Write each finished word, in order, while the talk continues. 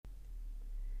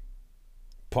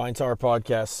Pine Tar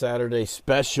Podcast Saturday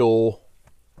special.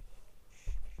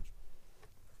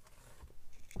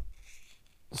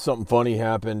 Something funny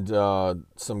happened.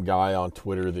 Some guy on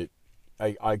Twitter that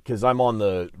because I'm on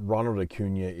the Ronald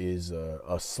Acuna is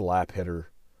a slap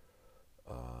hitter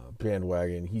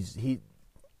bandwagon. He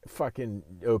fucking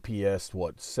OPS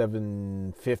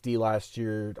 750 last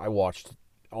year. I watched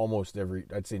almost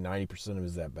I'd say 90% of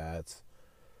his at bats.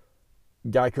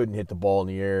 Guy couldn't hit the ball in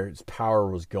the air. His power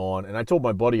was gone. And I told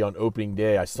my buddy on opening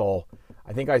day, I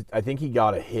think he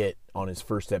got a hit on his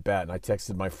first at bat, and I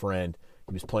texted my friend.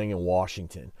 He was playing in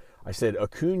Washington. I said,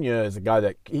 Acuna is a guy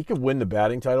that he could win the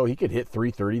batting title. He could hit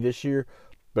 330 this year,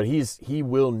 but he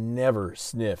will never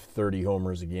sniff 30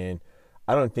 homers again.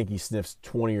 I don't think he sniffs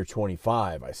 20 or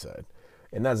 25, I said.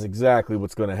 And that's exactly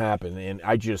what's going to happen. And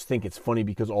I just think it's funny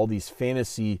because all these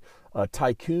fantasy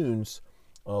tycoons,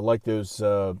 like those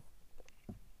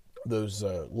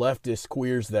leftist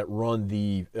queers that run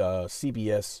the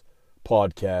CBS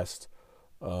podcast,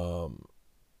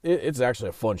 it's actually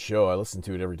a fun show. I listen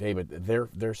to it every day, but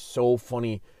they're so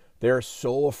funny. They're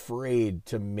so afraid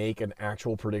to make an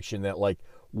actual prediction that like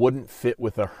wouldn't fit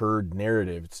with a herd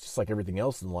narrative. It's just like everything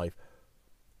else in life.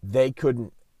 They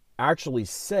couldn't actually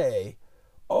say,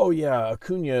 "Oh yeah,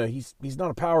 Acuna, he's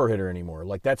not a power hitter anymore."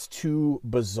 Like that's too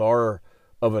bizarre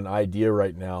of an idea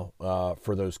right now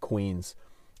for those queens.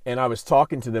 And I was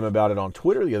talking to them about it on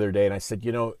Twitter the other day, and I said,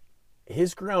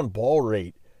 his ground ball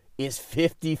rate is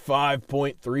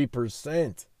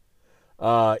 55.3%.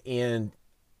 And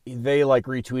they like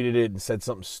retweeted it and said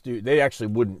something stupid. They actually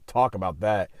wouldn't talk about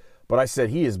that. But I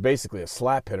said he is basically a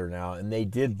slap hitter now, and they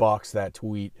did box that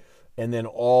tweet. And then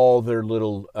all their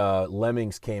little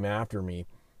lemmings came after me.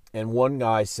 And one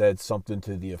guy said something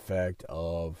to the effect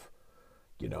of,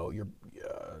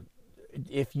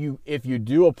 if you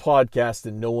do a podcast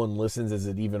and no one listens, is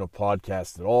it even a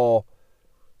podcast at all?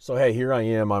 So, hey, here I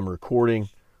am. I'm recording.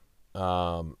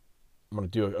 I'm going to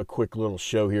do a quick little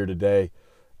show here today.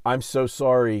 I'm so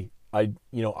sorry. I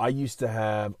used to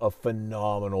have a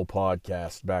phenomenal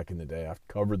podcast back in the day. I've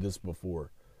covered this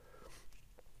before.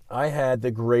 I had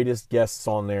the greatest guests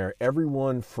on there.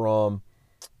 Everyone from,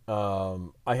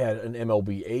 I had an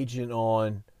MLB agent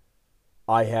on.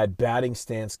 I had batting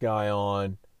stance guy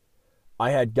on.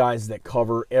 I had guys that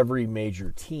cover every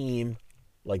major team,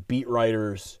 like beat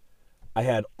writers. I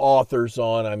had authors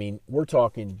on. I mean, we're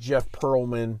talking Jeff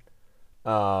Pearlman.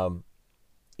 And,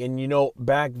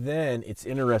 back then, it's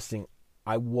interesting.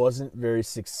 I wasn't very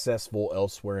successful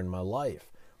elsewhere in my life.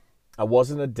 I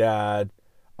wasn't a dad.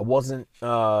 I wasn't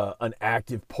an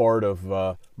active part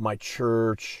of my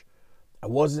church. I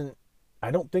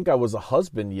don't think I was a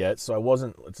husband yet, so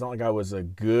it's not like I was a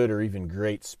good or even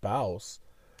great spouse.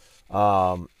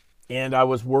 And I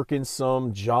was working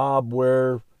some job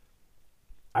where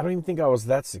I don't even think I was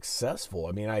that successful.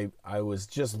 I mean, I was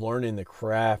just learning the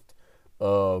craft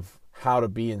of how to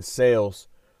be in sales.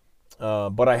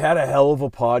 But I had a hell of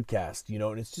a podcast,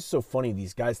 and it's just so funny.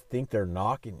 These guys think they're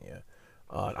knocking you.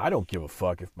 I don't give a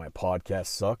fuck if my podcast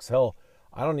sucks. Hell,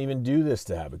 I don't even do this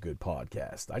to have a good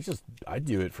podcast. I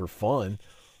do it for fun.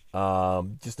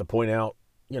 Just to point out,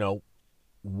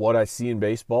 what I see in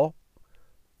baseball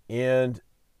and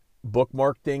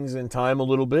bookmark things in time a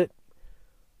little bit.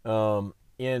 And,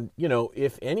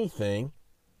 if anything,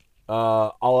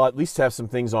 I'll at least have some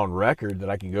things on record that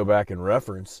I can go back and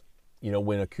reference,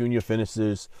 when Acuna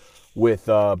finishes with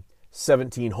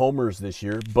 17 homers this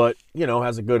year, but,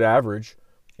 has a good average,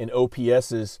 and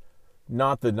OPS is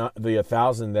not the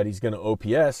 1,000 that he's going to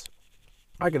OPS,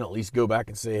 I can at least go back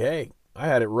and say, hey, I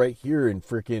had it right here in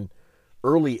freaking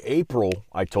early April.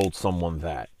 I told someone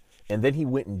that, and then he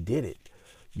went and did it,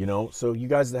 So you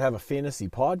guys that have a fantasy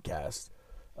podcast,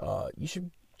 you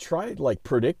should try like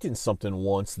predicting something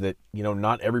once that,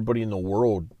 not everybody in the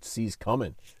world sees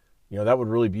coming. That would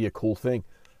really be a cool thing.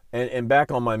 And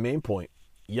back on my main point,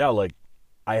 yeah, like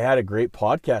I had a great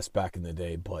podcast back in the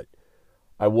day, but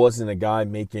I wasn't a guy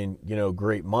making,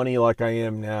 great money like I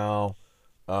am now.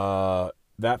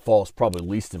 That falls probably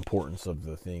least importance of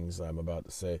the things I'm about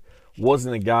to say.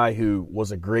 Wasn't a guy who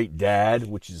was a great dad,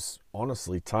 which is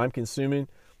honestly time consuming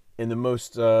and the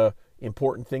most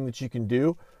important thing that you can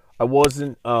do. I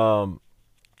wasn't a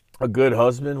good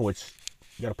husband, which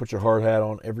you got to put your hard hat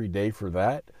on every day for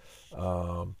that.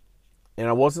 And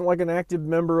I wasn't like an active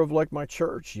member of like my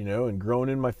church, and growing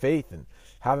in my faith and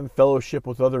having fellowship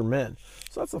with other men.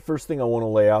 So that's the first thing I want to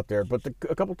lay out there. But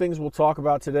a couple things we'll talk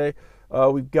about today.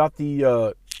 We've got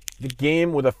the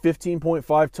game with a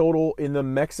 15.5 total in the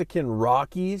Mexican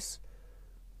Rockies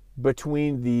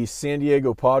between the San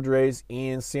Diego Padres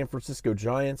and San Francisco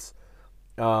Giants.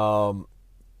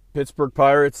 Pittsburgh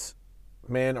Pirates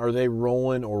man, are they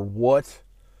rolling or what?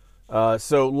 And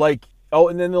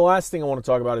then the last thing I want to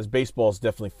talk about is baseball's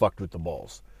definitely fucked with the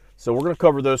balls. So we're going to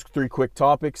cover those 3 quick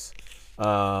topics.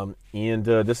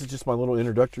 This is just my little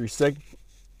introductory segment.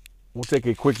 We'll take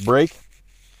a quick break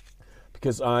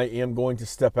because I am going to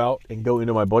step out and go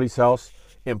into my buddy's house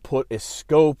and put a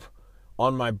scope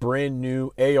on my brand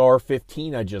new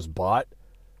AR-15 I just bought.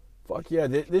 Fuck yeah,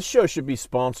 this show should be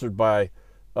sponsored by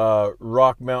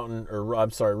Rock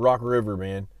River,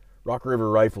 man. Rock River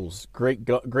Rifles. Great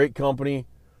company.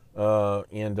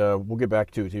 We'll get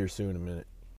back to it here soon in a minute.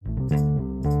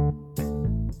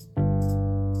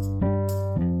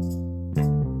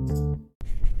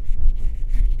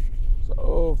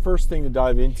 So first thing to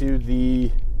dive into,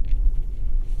 the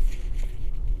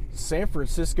San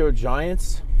Francisco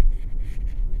Giants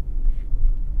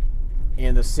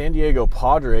and the San Diego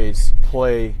Padres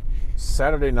play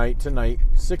Saturday night tonight,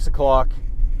 6 o'clock.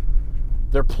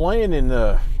 They're playing in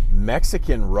the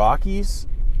Mexican Rockies,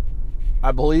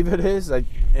 I believe it is.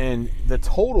 And the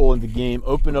total in the game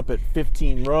opened up at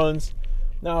 15 runs.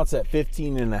 Now it's at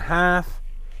 15 and a half.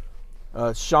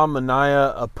 Sean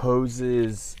Manaea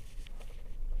opposes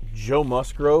Joe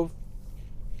Musgrove.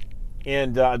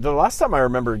 And the last time I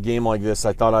remember a game like this,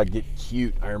 I thought I'd get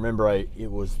cute. I remember it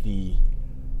was the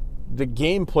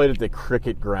game played at the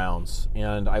Cricket Grounds,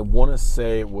 and I want to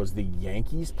say it was the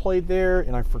Yankees played there,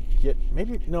 and I forget,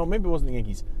 maybe it wasn't the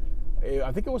Yankees.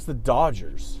 I think it was the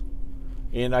Dodgers.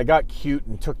 And I got cute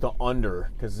and took the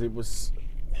under because it was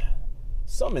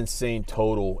some insane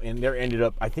total, and there ended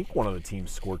up, I think one of the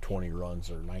teams scored 20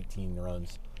 runs or 19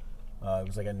 runs. It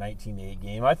was like a 19-8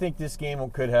 game. I think this game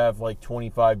could have like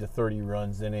 25 to 30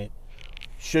 runs in it.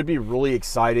 Should be really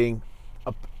exciting.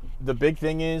 The big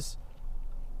thing is,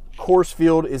 Coors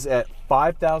Field is at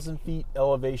 5,000 feet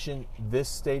elevation. This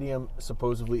stadium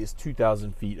supposedly is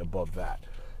 2,000 feet above that.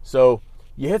 So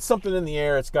you hit something in the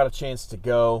air, it's got a chance to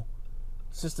go.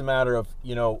 It's just a matter of,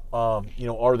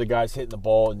 are the guys hitting the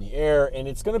ball in the air? And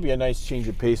it's going to be a nice change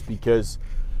of pace because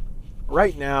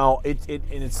right now,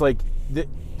 it's like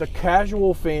the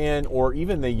casual fan or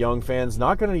even the young fan's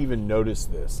not going to even notice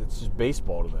this. It's just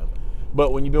baseball to them.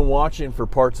 But when you've been watching for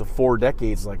parts of 4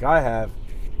 decades like I have,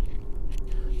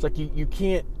 it's like you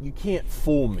can't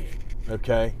fool me,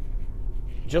 okay?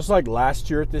 Just like last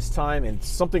year at this time, and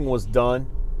something was done.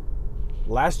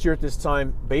 Last year at this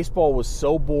time, baseball was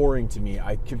so boring to me,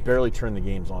 I could barely turn the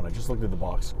games on. I just looked at the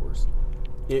box scores.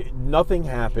 Nothing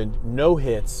happened, no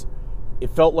hits.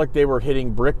 It felt like they were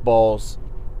hitting brick balls,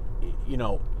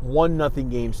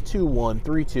 1-0 games, 2-1,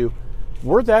 3-2.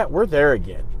 We're there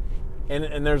again.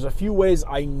 And there's a few ways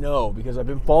I know, because I've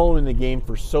been following the game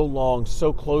for so long,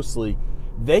 so closely,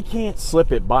 they can't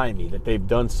slip it by me that they've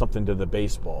done something to the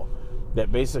baseball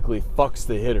that basically fucks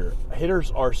the hitter.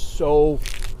 Hitters are so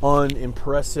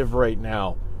unimpressive right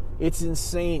now. It's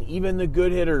insane. Even the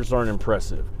good hitters aren't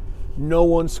impressive. No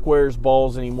one squares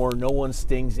balls anymore. No one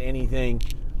stings anything.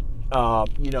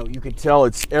 You could tell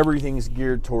everything's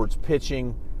geared towards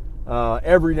pitching.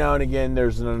 Every now and again,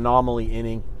 there's an anomaly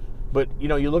inning. But,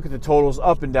 you look at the totals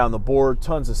up and down the board,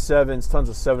 tons of 7s, tons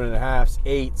of 7.5s,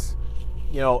 8s.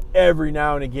 Every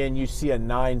now and again, you see a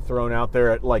 9 thrown out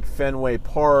there at, like, Fenway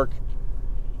Park.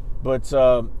 But,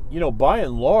 by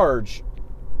and large,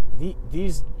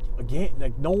 these, again,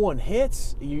 like, no one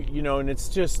hits, and it's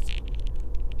just,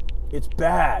 it's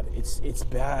bad. It's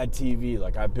bad TV.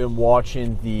 Like, I've been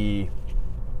watching the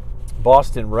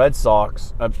Boston Red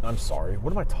Sox. I'm sorry,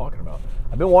 what am I talking about?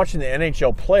 I've been watching the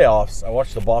NHL playoffs. I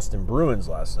watched the Boston Bruins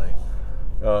last night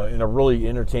in a really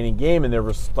entertaining game, and there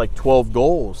was like 12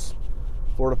 goals.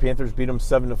 Florida Panthers beat them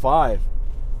 7-5.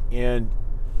 And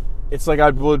it's like I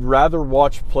would rather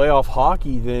watch playoff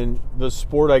hockey than the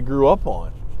sport I grew up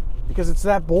on because it's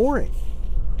that boring.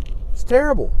 It's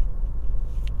terrible.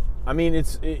 I mean,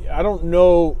 I don't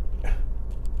know.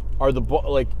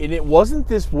 And it wasn't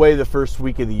this way the first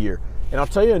week of the year. And I'll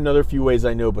tell you another few ways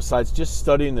I know besides just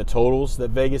studying the totals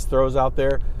that Vegas throws out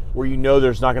there where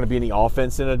there's not going to be any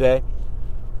offense in a day.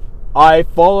 I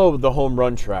follow the home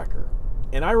run tracker.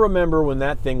 And I remember when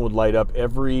that thing would light up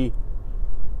every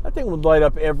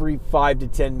 5 to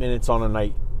 10 minutes on a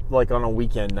night, like on a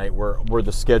weekend night where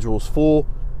the schedule's full.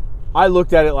 I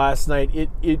looked at it last night.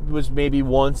 It was maybe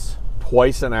once,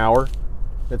 twice an hour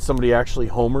that somebody actually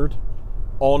homered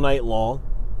all night long.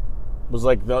 It was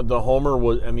like the homer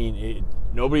was,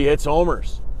 nobody hits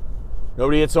homers.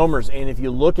 Nobody hits homers. And if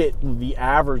you look at the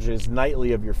averages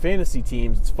nightly of your fantasy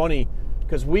teams, it's funny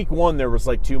because week 1 there was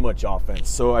like too much offense.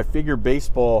 So I figure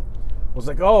baseball was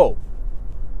like, oh,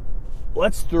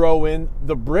 let's throw in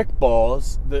the brick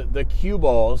balls, the cue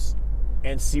balls,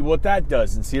 and see what that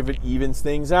does and see if it evens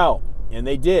things out. And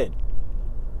they did.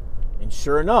 And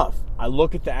sure enough, I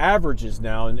look at the averages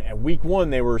now, and at week 1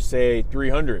 they were, say,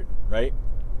 300, right?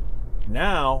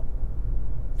 Now,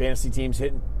 fantasy teams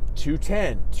hitting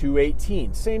 210,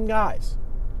 218, same guys.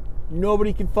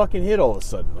 Nobody can fucking hit all of a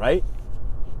sudden, right?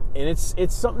 And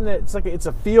it's something that it's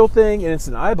a feel thing and it's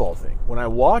an eyeball thing. When I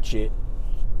watch it,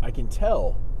 I can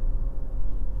tell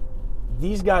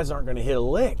these guys aren't going to hit a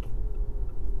lick.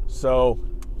 So,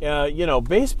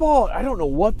 baseball, I don't know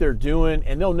what they're doing,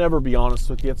 and they'll never be honest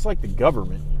with you. It's like the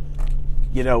government.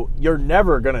 You're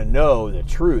never going to know the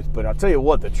truth, but I'll tell you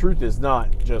what, the truth is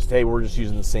not just, hey, we're just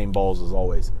using the same balls as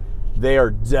always. They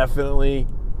are definitely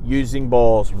using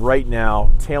balls right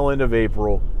now, tail end of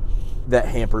April, that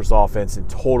hampers offense and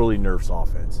totally nerfs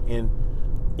offense. And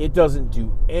it doesn't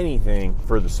do anything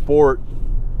for the sport.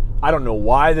 I don't know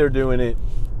why they're doing it,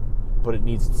 but it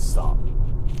needs to stop.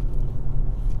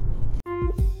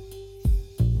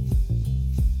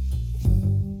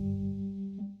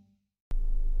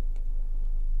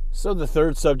 So the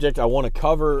third subject I want to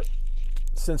cover,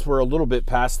 since we're a little bit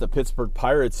past the Pittsburgh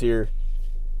Pirates here,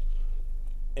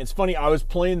 it's funny, I was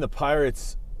playing the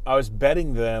Pirates, I was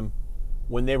betting them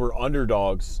when they were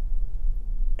underdogs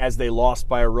as they lost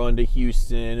by a run to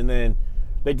Houston, and then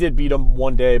they did beat them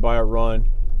one day by a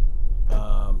run,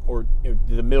 or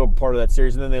the middle part of that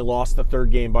series, and then they lost the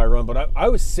third game by a run. But I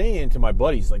was saying to my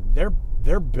buddies, like, they're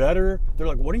better. They're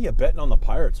like, what are you betting on the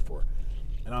Pirates for?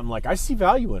 And I'm like, I see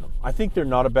value in them. I think they're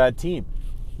not a bad team.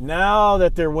 Now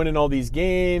that they're winning all these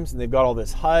games and they've got all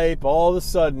this hype, all of a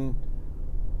sudden,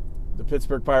 the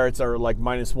Pittsburgh Pirates are like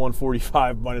minus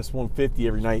 145, minus 150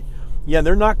 every night. Yeah,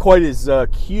 they're not quite as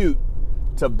cute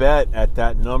to bet at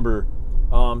that number.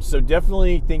 So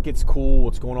definitely think it's cool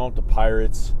what's going on with the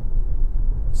Pirates.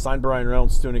 Signed Brian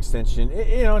Reynolds to an extension.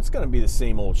 It's going to be the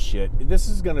same old shit. This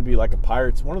is going to be like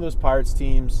one of those Pirates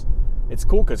teams. It's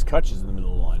cool because Kutch is in the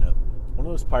middle of the lineup. One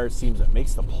of those Pirates teams that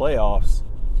makes the playoffs.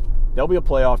 They'll be a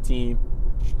playoff team.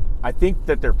 I think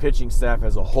that their pitching staff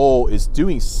as a whole is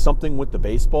doing something with the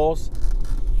baseballs.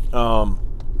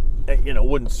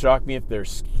 Wouldn't shock me if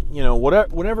there's,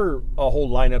 whenever a whole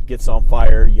lineup gets on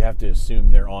fire, you have to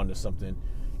assume they're on to something.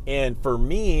 And for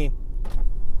me,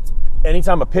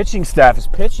 anytime a pitching staff is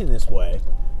pitching this way,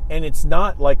 and it's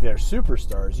not like they're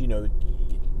superstars,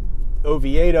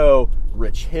 Oviedo,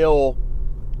 Rich Hill,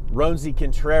 Ronzi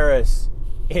Contreras,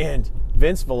 and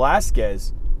Vince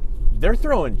Velasquez, they're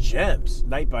throwing gems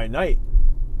night by night.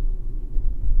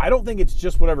 I don't think it's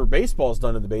just whatever baseball's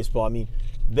done to the baseball. I mean,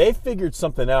 they figured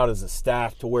something out as a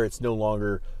staff to where it's no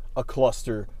longer a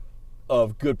cluster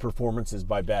of good performances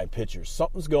by bad pitchers.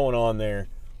 Something's going on there.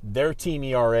 Their team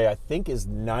ERA, I think, is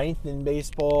 9th in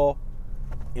baseball,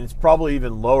 and it's probably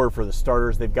even lower for the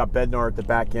starters. They've got Bednar at the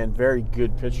back end, very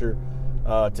good pitcher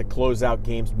to close out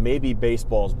games. Maybe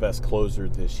baseball's best closer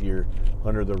this year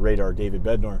under the radar, David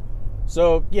Bednar.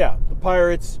 So, yeah, the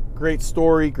Pirates, great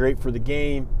story, great for the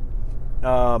game.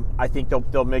 I think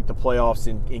they'll make the playoffs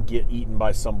and get eaten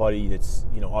by somebody that's,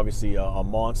 obviously a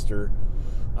monster.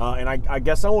 And I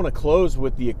guess I want to close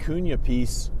with the Acuna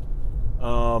piece.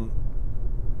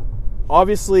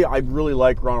 Obviously, I really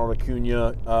like Ronald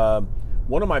Acuna.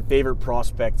 One of my favorite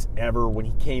prospects ever when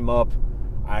he came up.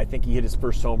 I think he hit his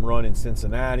first home run in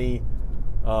Cincinnati.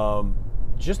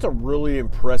 Just a really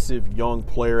impressive young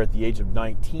player at the age of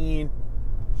 19.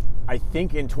 I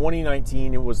think in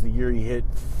 2019 it was the year he hit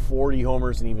 40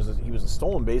 homers, and he was a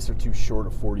stolen base or two short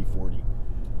of 40-40.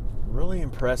 Really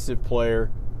impressive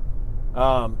player.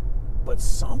 But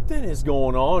something is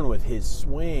going on with his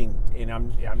swing, and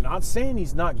I'm not saying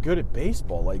he's not good at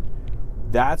baseball. Like,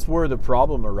 that's where the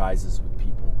problem arises with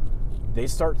people. They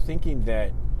start thinking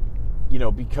that,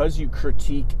 because you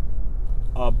critique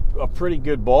a pretty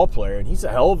good ball player, and he's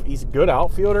a good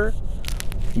outfielder.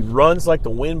 He runs like the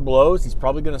wind blows. He's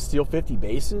probably going to steal 50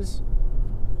 bases.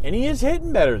 And he is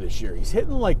hitting better this year. He's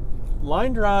hitting like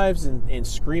line drives and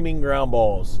screaming ground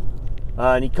balls.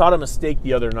 And he caught a mistake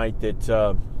the other night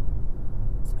that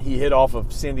he hit off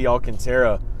of Sandy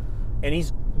Alcantara.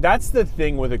 And that's the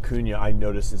thing with Acuna I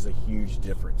notice is a huge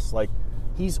difference. Like,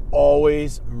 he's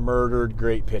always murdered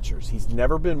great pitchers. He's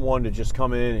never been one to just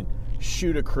come in and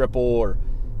shoot a cripple. Or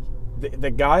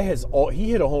the guy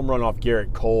he hit a home run off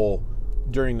Garrett Cole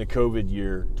during the COVID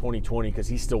year, 2020, because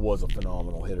he still was a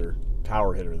phenomenal hitter,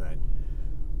 power hitter then.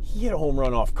 He hit a home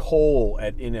run off Cole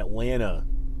in Atlanta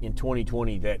in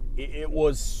 2020 that it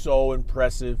was so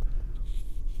impressive.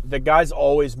 The guy's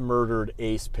always murdered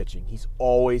ace pitching. He's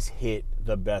always hit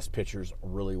the best pitchers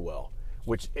really well,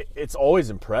 which it's always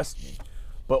impressed me.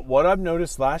 But what I've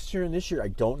noticed last year and this year, I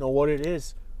don't know what it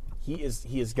is. He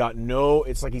has got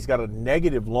it's like he's got a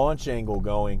negative launch angle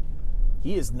going.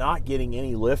 he is not getting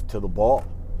any lift to the ball.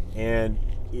 And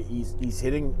he's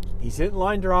hitting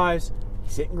line drives,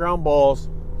 he's hitting ground balls,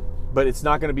 but it's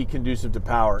not going to be conducive to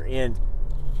power. And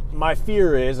my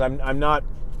fear is, I'll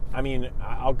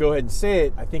go ahead and say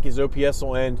it, I think his OPS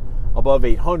will end above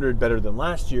 800, better than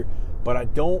last year, but I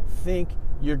don't think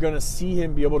you're going to see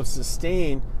him be able to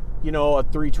sustain, a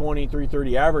 320,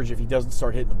 330 average if he doesn't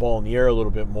start hitting the ball in the air a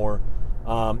little bit more.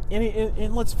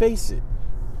 And let's face it,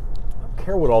 I don't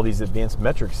care what all these advanced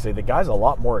metrics say, the guy's a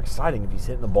lot more exciting if he's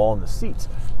hitting the ball in the seats.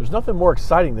 There's nothing more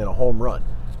exciting than a home run.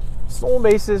 Stolen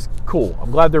bases, cool.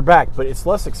 I'm glad they're back, but it's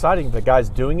less exciting if the guy's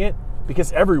doing it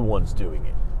because everyone's doing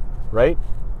it, right?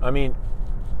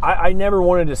 I never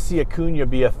wanted to see Acuna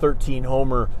be a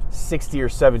 13-homer, 60 or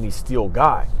 70 steal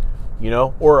guy,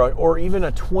 or even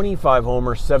a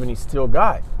 25-homer, 70 steal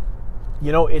guy.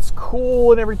 It's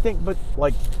cool and everything, but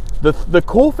like the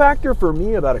cool factor for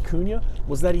me about Acuna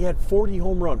was that he had 40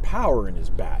 home run power in his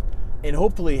bat. And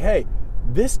hopefully, hey,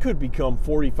 this could become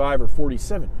 45 or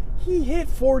 47. He hit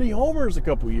 40 homers a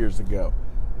couple years ago.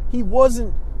 He was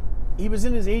in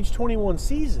his age 21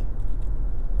 season.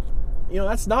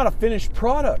 That's not a finished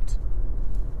product.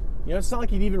 It's not like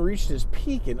he'd even reached his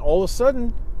peak, and all of a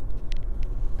sudden,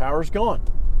 power's gone.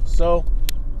 So,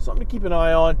 something to keep an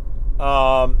eye on.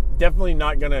 Definitely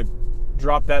not going to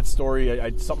drop that story.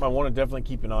 Something I want to definitely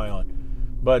keep an eye on.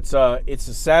 But it's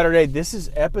a Saturday. This is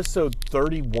episode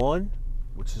 31,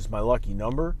 which is my lucky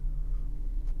number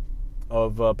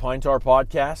of Pine Tar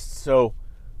Podcast. So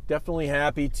definitely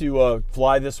happy to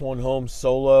fly this one home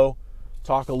solo,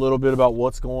 talk a little bit about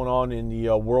what's going on in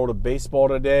the world of baseball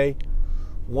today.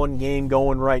 One game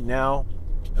going right now.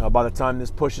 By the time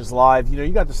this pushes live,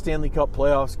 you got the Stanley Cup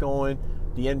playoffs going,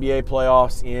 the NBA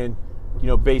playoffs, and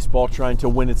baseball trying to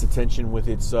win its attention with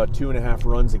its 2.5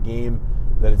 runs a game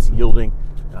that it's yielding.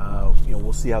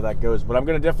 We'll see how that goes. But I'm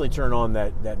going to definitely turn on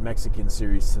that Mexican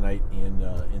series tonight in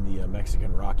the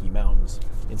Mexican Rocky Mountains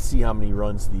and see how many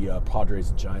runs the Padres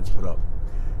and Giants put up.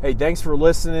 Hey, thanks for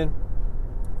listening.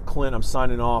 Clint, I'm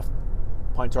signing off.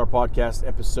 Pine Tar Podcast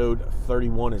episode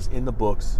 31 is in the books.